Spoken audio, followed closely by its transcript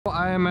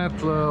I am at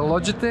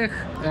Logitech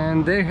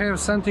and they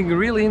have something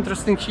really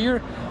interesting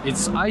here.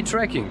 It's eye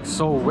tracking.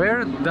 So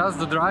where does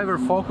the driver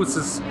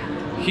focuses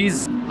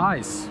his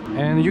eyes?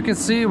 And you can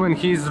see when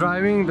he's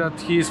driving that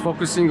he's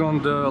focusing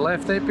on the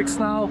left apex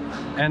now,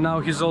 and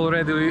now he's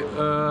already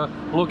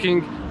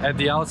looking at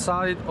the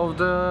outside of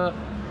the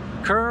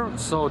curve.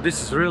 So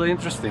this is really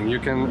interesting. You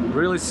can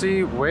really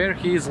see where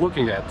he is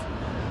looking at.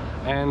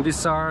 And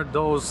these are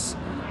those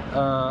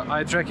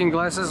eye tracking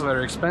glasses,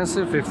 very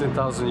expensive,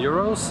 15,000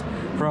 euros,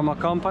 from a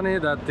company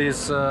that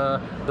is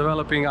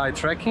developing eye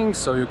tracking.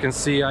 So you can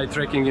see eye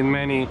tracking in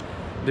many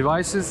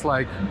devices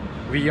like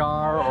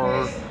VR,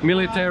 or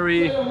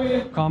military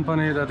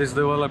company that is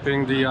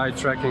developing the eye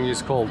tracking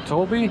is called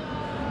Tobii.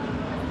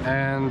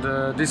 And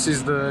this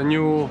is the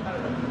new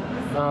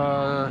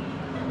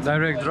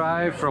direct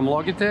drive from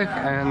Logitech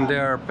and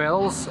their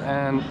pedals,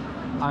 and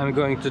I'm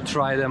going to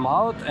try them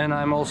out, and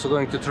I'm also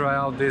going to try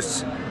out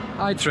this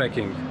eye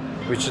tracking,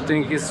 which I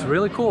think is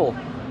really cool,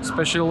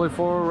 especially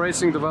for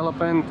racing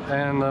development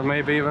and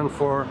maybe even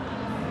for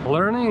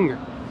learning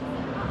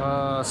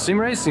sim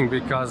racing,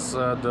 because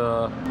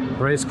the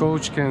race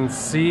coach can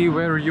see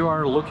where you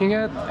are looking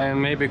at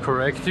and maybe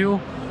correct you,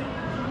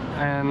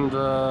 and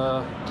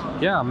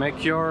yeah,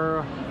 make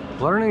your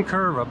learning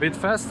curve a bit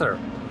faster.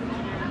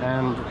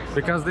 And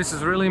because this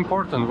is really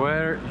important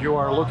where you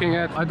are looking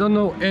at. I don't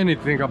know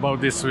anything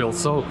about this wheel,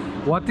 so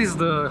what is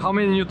the, how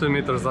many Newton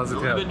meters does it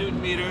have? 11 Newton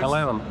meters.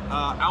 11.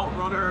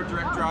 Outrunner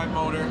direct drive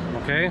motor.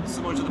 Okay.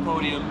 Similar to the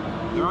Podium.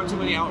 There aren't too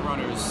many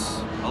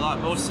outrunners.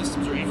 Most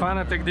systems are in.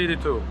 Fanatec did it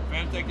too.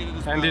 Fanatec did it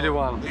as well. And did it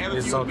one. They have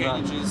a few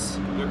advantages.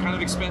 They're kind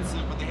of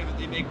expensive, but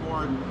they make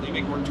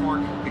more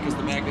torque because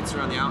the magnets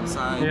are on the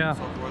outside. Yeah. And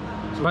so forth.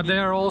 So but they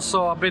are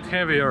also a bit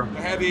heavier.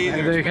 They're heavy.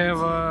 And they have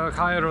a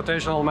higher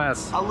rotational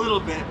mass. A little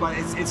bit, but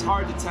it's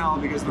hard to tell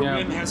because the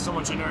rim has so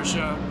much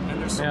inertia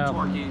and they're so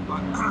torquey.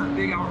 But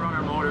big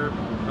outrunner motor,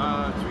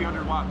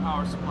 300 watt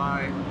power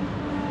supply.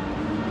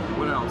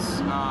 What else?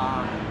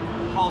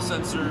 Hall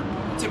sensor,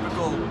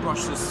 typical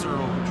brushless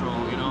servo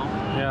control, you know.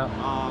 Yeah.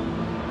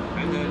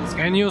 And then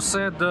and you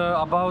said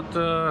about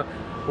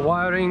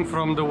wiring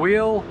from the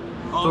wheel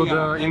to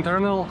the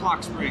internal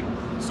clock spring.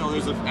 So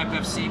there's a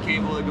FFC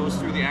cable that goes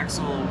through the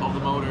axle of the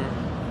motor,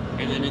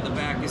 and then in the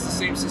back it's the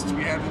same system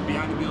you have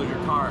behind the wheel of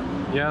your car.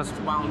 Yes. It's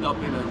wound up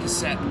in a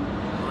cassette,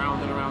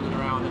 around and around and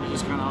around, and it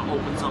just kind of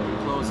opens up and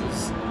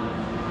closes.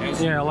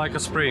 Like a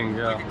spring.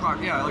 Yeah. Like a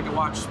clock, like a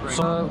watch spring.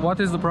 So what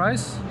is the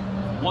price?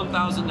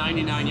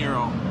 1,099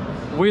 euro.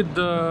 With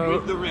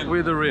the rim.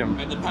 With the rim.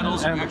 And the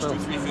pedals are extra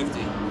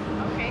 350.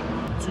 Okay.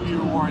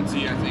 2-year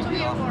warranty, I think.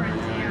 2-year warranty.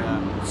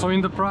 So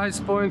in the price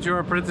point, you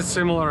are pretty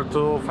similar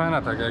to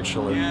Fanatec,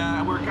 actually.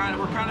 Yeah, we're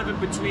kind of in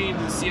between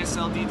the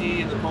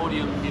CSLDD and the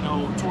Podium. You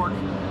know, torque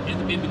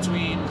in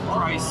between,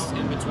 price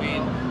in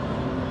between.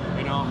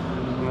 You know.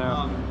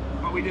 Yeah.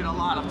 But we did a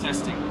lot of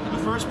testing. The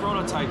first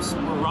prototypes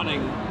were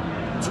running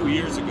 2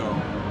 years ago,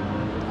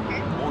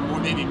 or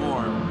maybe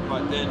more.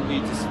 But then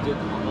we just did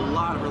a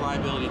lot of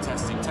reliability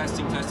testing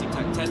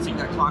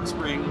that clock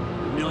spring,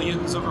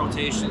 millions of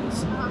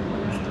rotations.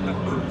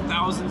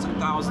 Thousands and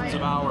thousands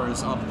of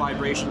hours of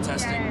vibration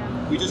testing.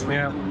 We just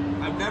ran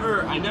them.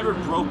 I never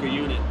broke a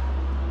unit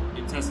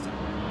in testing.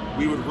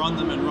 We would run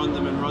them and run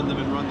them and run them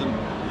and run them.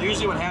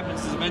 Usually what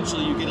happens is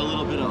eventually you get a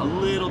little bit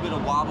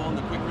of wobble in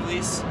the quick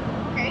release.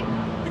 Okay.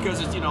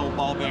 Because it's, you know,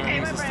 ball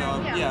bearings and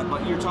stuff. Yeah,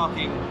 but you're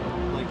talking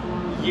like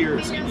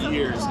years and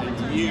years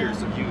and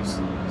years of use.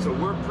 So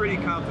we're pretty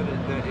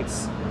confident that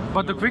it's.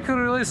 But the quicker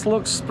release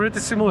looks pretty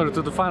similar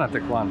to the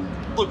Fanatec one.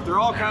 Look, they're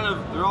all kind of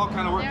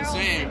work the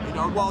same. You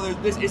know, well,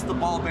 it's the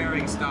ball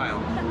bearing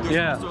style.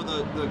 There's also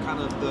the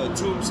kind of the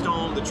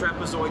tombstone, the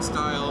trapezoid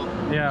style.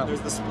 Yeah. There's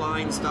the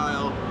spline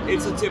style.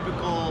 It's a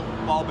typical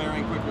ball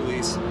bearing quick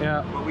release.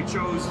 Yeah. But we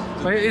chose.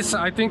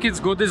 I think it's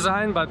good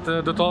design, but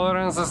the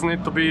tolerances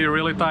need to be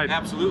really tight.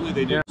 Absolutely,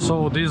 they do. Yeah.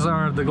 So these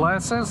are the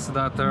glasses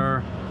that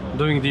are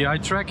doing the eye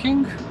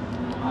tracking.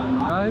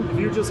 If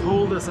you just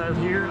hold this out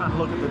here and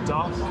look at the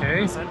dot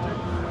in the center.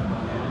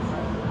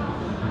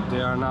 They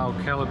are now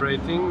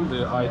calibrating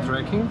the eye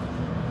tracking.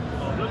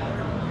 All good.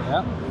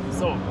 Yeah.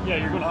 So, yeah,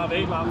 you're going to have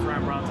 8 laps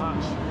around Brands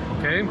Hatch.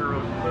 Okay. We'll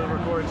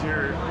record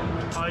your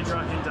eye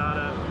tracking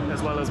data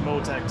as well as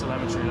Motec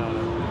telemetry data.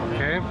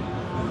 Okay.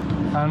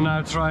 I'm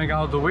now trying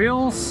out the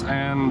wheels,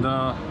 and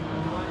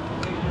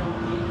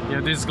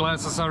yeah, these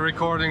glasses are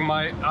recording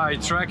my eye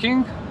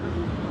tracking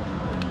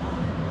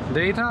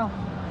data.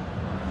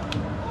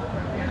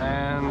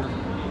 And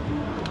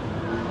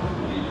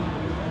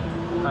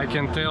I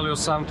can tell you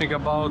something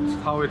about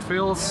how it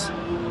feels.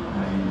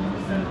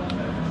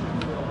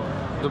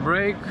 The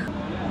brake,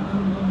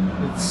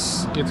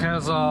 it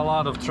has a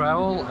lot of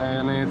travel,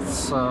 and it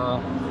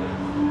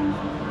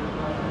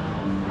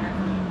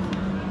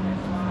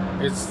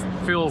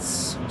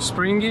feels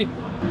springy.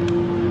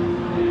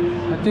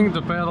 I think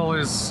the pedal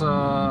is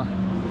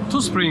too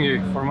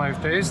springy for my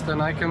taste,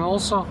 and I can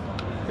also.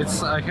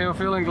 I have a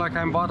feeling like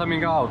I'm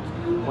bottoming out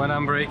when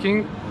I'm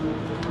braking.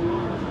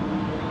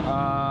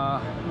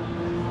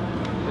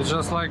 It's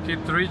just like it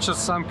reaches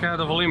some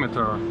kind of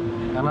limiter.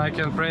 and I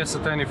can press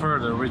it any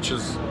further, which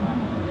is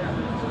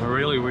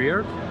really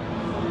weird.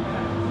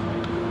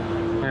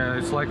 Yeah,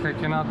 it's like I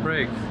cannot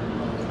brake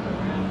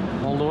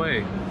all the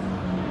way.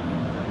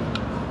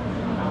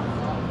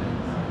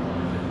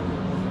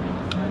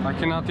 I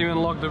cannot even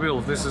lock the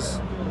wheels. This is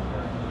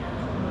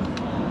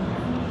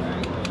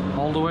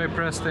all the way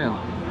pressed in.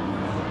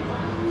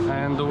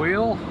 And the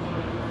wheel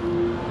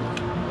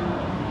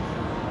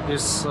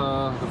is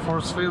the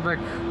force feedback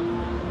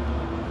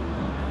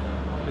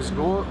is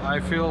good. I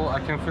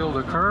can feel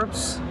the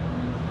curbs.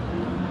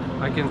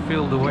 I can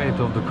feel the weight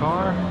of the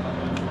car.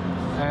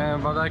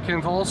 But I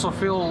can also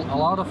feel a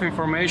lot of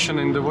information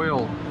in the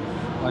wheel.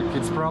 Like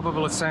it's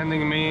probably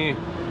sending me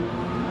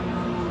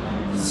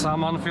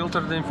some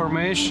unfiltered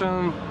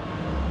information,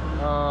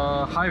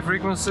 high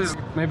frequencies.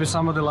 Maybe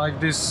somebody like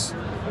this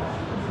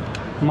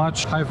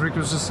much high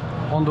frequencies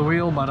on the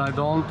wheel, but I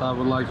don't. I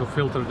would like to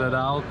filter that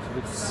out.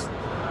 It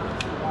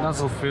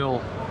doesn't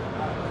feel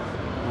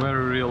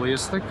very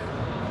realistic.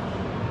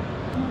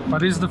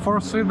 But is the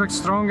force feedback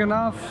strong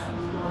enough?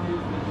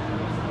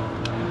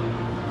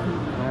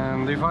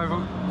 And if I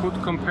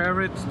could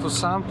compare it to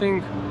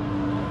something,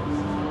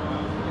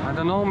 I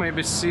don't know,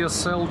 maybe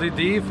CSL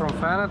DD from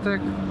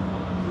Fanatec.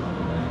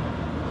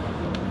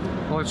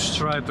 Let's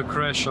try to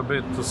crash a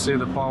bit to see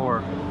the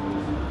power.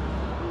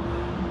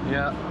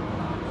 Yeah.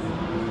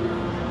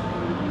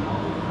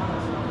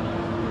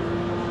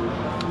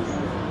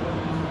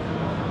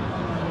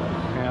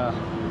 Yeah.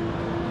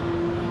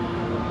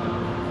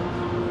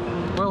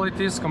 Well, it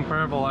is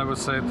comparable, I would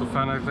say, to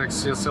Fanatec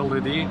CSL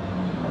DD.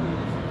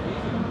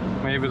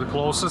 Maybe the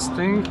closest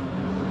thing,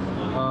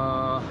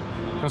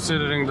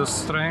 considering the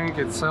strength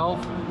itself.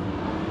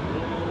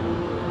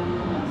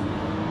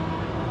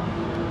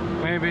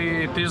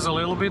 Maybe it is a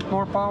little bit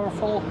more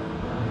powerful,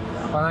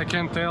 but I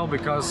can't tell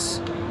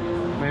because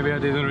maybe I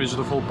didn't reach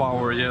the full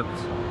power yet.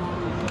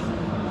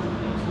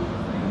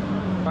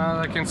 But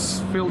I can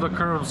feel the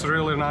curves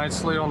really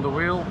nicely on the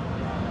wheel.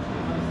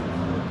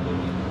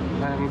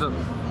 And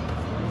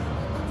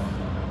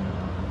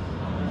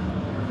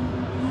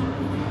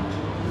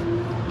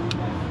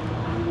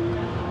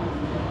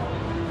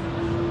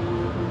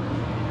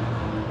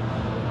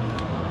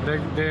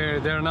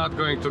they're not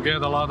going to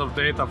get a lot of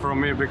data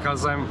from me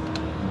because I'm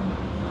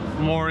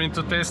more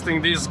into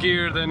testing this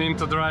gear than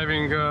into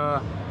driving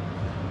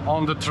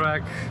on the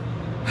track.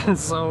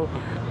 So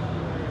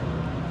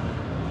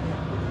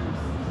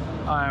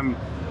I'm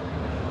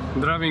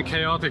driving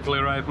chaotically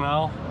right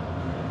now.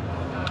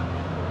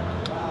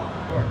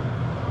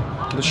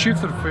 The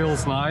shifter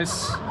feels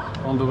nice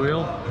on the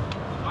wheel.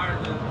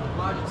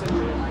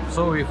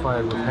 So if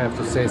I would have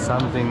to say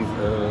something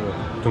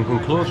to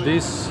conclude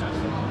this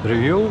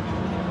review,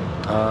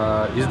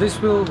 is this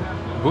wheel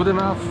good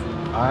enough?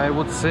 I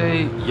would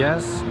say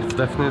yes, it's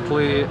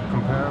definitely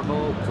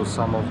comparable to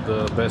some of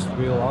the best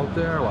wheel out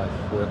there, like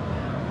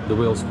the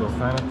wheels for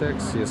Fanatec,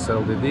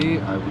 CSL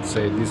DD. I would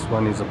say this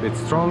one is a bit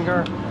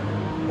stronger.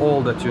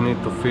 All that you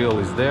need to feel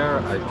is there.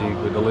 I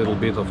think with a little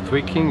bit of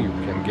tweaking you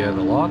can get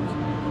a lot.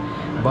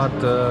 But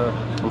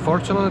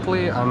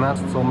unfortunately I'm not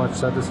so much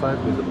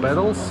satisfied with the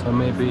pedals.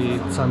 Maybe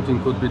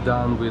something could be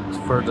done with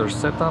further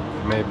setup,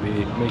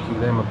 maybe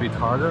making them a bit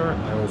harder.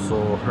 I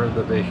also heard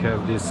that they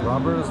have these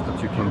rubbers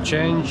that you can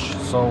change,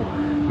 so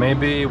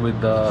maybe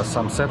with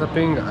some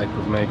setuping I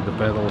could make the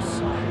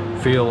pedals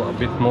feel a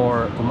bit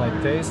more to my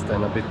taste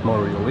and a bit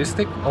more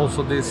realistic.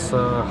 Also these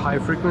high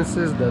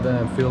frequencies that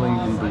I'm feeling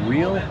in the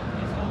wheel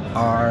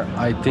are,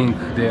 I think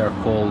they are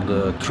called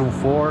true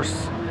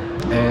force,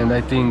 and I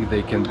think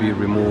they can be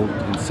removed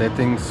in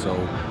settings. So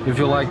if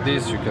you like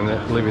this, you can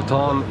leave it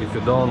on. If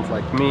you don't,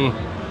 like me,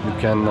 you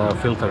can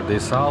filter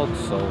this out,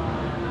 so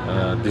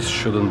this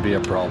shouldn't be a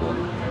problem.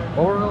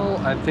 Overall,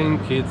 I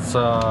think it's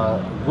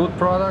a good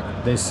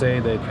product. They say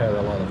they've had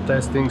a lot of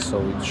testing, so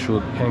it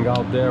should hang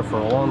out there for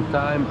a long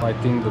time. I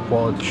think the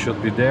quality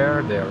should be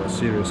there. They are a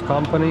serious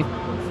company.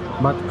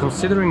 But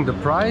considering the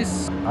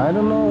price, I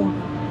don't know.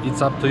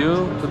 It's up to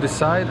you to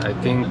decide. I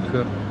think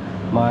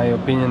my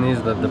opinion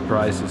is that the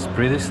price is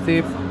pretty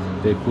steep.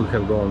 They could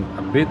have gone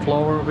a bit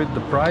lower with the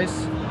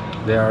price.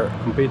 They are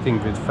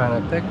competing with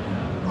Fanatec,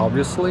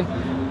 obviously.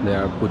 They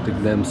are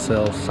putting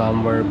themselves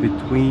somewhere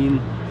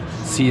between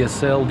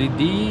CSL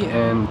DD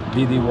and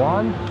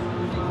DD1.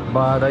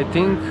 But I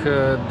think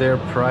their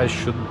price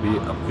should be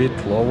a bit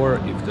lower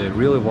if they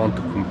really want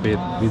to compete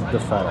with the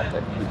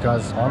Fanatec.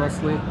 Because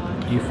honestly,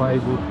 if I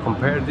would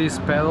compare this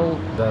pedal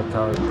that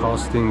are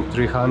costing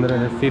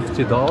 $350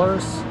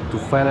 to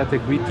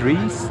Fanatec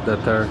V3s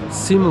that are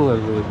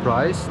similarly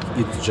priced,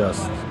 it's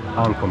just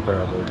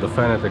uncomparable. The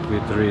Fanatec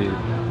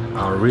V3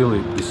 are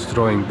really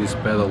destroying this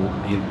pedal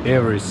in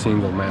every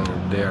single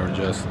manner. They are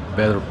just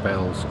better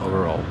pedals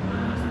overall.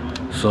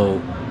 So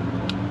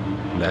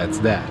that's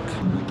that.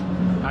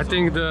 I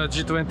think the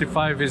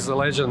G25 is a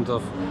legend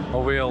of a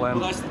wheel,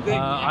 and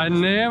I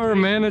never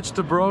managed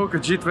to broke a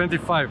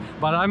G25,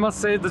 but I must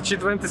say the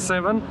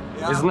G27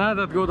 is not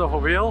that good of a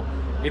wheel.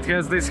 It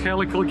has these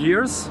helical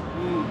gears,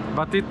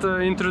 but it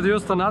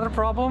introduced another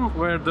problem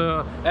where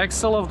the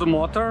axle of the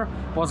motor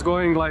was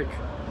going like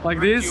like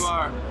this.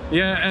 QR.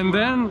 Yeah, and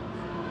then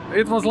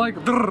it was like.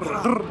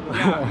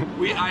 Yeah,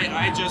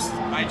 I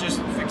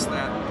just fixed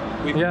that.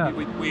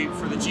 We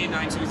for the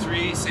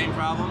G923, same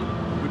problem.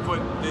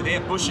 They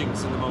have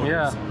bushings in the motors.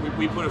 Yeah.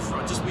 We put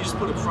we just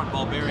put a front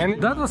ball bearing.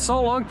 And that was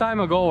so long time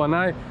ago, and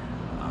I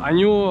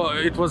knew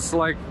it was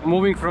like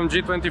moving from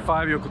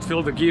G25, you could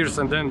feel the gears,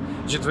 and then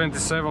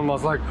G27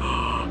 was like,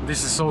 oh,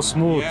 this is so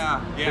smooth.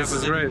 Yeah, this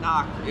is great.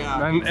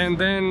 Yeah. And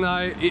then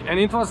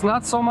it was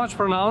not so much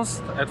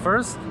pronounced at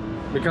first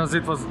because the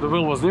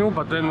wheel was new,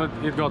 but then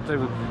it got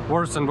even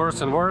worse and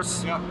worse and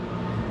worse. Yep.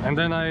 And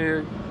then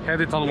I had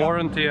it on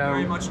warranty. And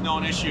very much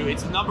known issue.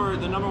 It's the number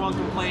one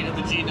complaint of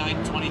the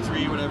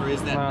G923 or whatever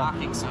is that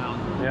knocking sound.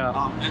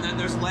 Yeah. And then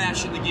there's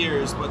lash in the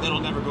gears, but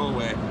that'll never go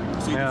away.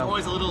 So there's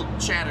always a little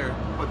chatter,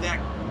 but that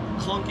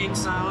clunking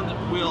sound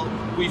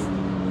we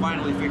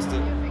finally fixed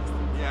it. You fixed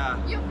it. Yeah.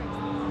 You fixed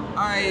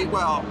it.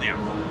 Well, yeah.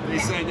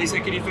 They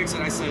said, can you fix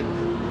it? I said,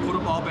 put a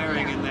ball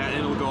bearing in that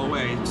and it'll go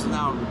away. So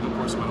now, of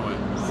course, it went away.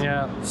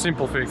 Yeah,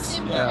 simple fix.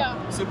 Simple,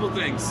 yeah. Simple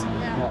things.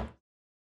 Yeah.